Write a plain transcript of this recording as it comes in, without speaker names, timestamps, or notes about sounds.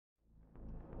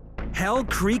Hell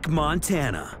Creek,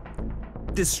 Montana.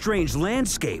 This strange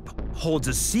landscape holds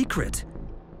a secret.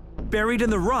 Buried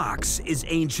in the rocks is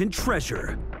ancient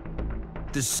treasure,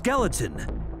 the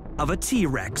skeleton of a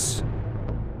T-Rex.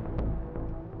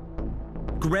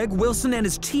 Greg Wilson and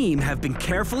his team have been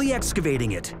carefully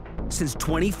excavating it since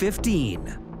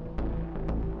 2015.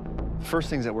 First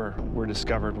things that were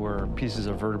discovered were pieces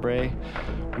of vertebrae,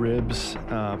 ribs,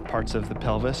 parts of the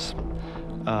pelvis.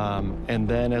 And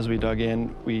then as we dug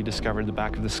in, we discovered the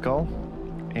back of the skull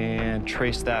and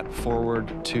traced that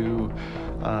forward to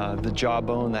the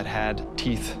jawbone that had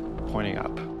teeth pointing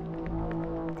up.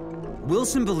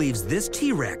 Wilson believes this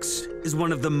T-Rex is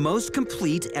one of the most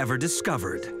complete ever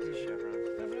discovered.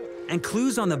 And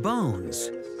clues on the bones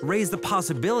raise the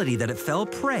possibility that it fell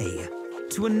prey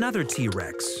to another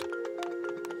T-Rex.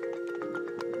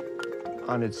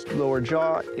 On its lower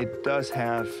jaw, it does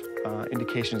have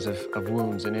indications of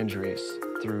wounds and injuries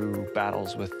through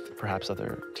battles with perhaps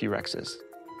other T-Rexes.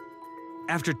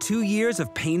 After 2 years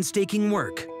of painstaking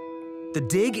work, the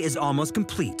dig is almost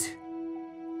complete.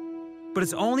 But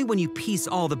it's only when you piece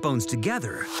all the bones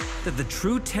together that the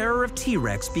true terror of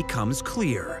T-Rex becomes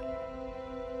clear.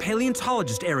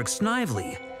 Paleontologist Eric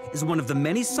Snively is one of the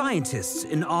many scientists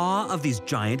in awe of these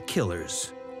giant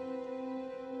killers.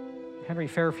 Henry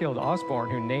Fairfield Osborn,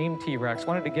 who named T-Rex,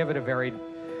 wanted to give it a very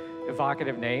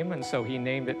evocative name, and so he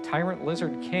named it Tyrant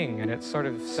Lizard King, and it sort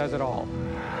of says it all.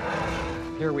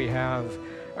 Here we have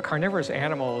a carnivorous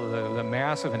animal, the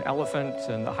mass of an elephant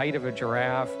and the height of a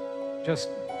giraffe, just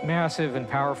massive and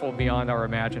powerful beyond our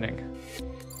imagining.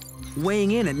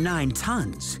 Weighing in at 9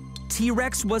 tons,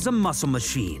 T-Rex was a muscle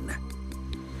machine.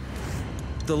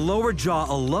 The lower jaw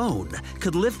alone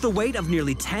could lift the weight of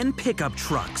nearly 10 pickup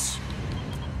trucks.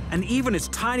 And even its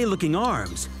tiny-looking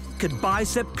arms could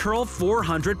bicep curl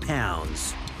 400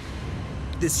 pounds.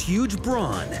 This huge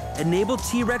brawn enabled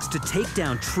T-Rex to take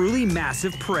down truly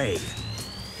massive prey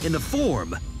in the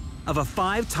form of a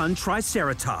 5-ton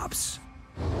Triceratops.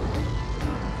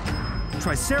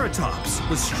 Triceratops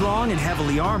was strong and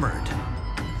heavily armored.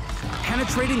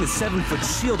 Penetrating the 7-foot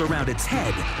shield around its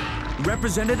head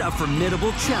represented a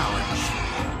formidable challenge,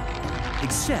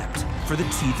 except for the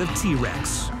teeth of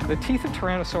T-Rex. The teeth of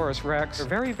Tyrannosaurus rex are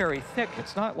very, very thick.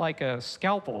 It's not like a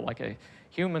scalpel, like a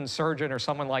human surgeon or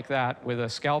someone like that with a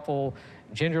scalpel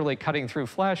gingerly cutting through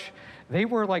flesh. They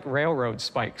were like railroad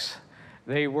spikes.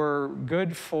 They were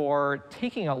good for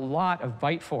taking a lot of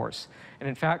bite force. And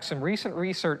in fact, some recent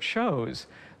research shows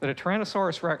that a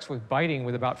Tyrannosaurus rex was biting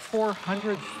with about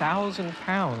 400,000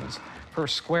 pounds per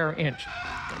square inch.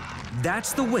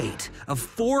 That's the weight of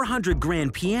 400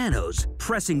 grand pianos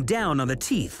pressing down on the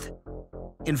teeth.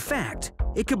 In fact,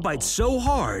 it could bite so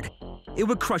hard, it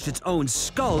would crush its own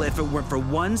skull if it weren't for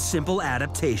one simple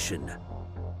adaptation.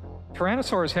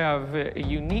 Tyrannosaurs have a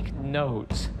unique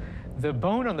nose. The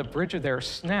bone on the bridge of their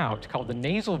snout, called the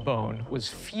nasal bone, was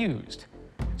fused.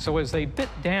 So as they bit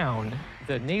down,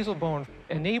 the nasal bone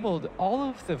enabled all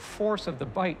of the force of the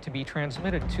bite to be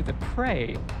transmitted to the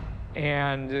prey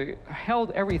and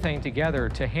held everything together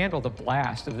to handle the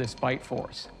blast of this bite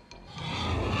force.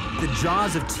 The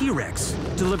jaws of T-Rex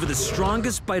deliver the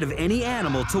strongest bite of any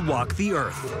animal to walk the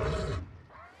earth.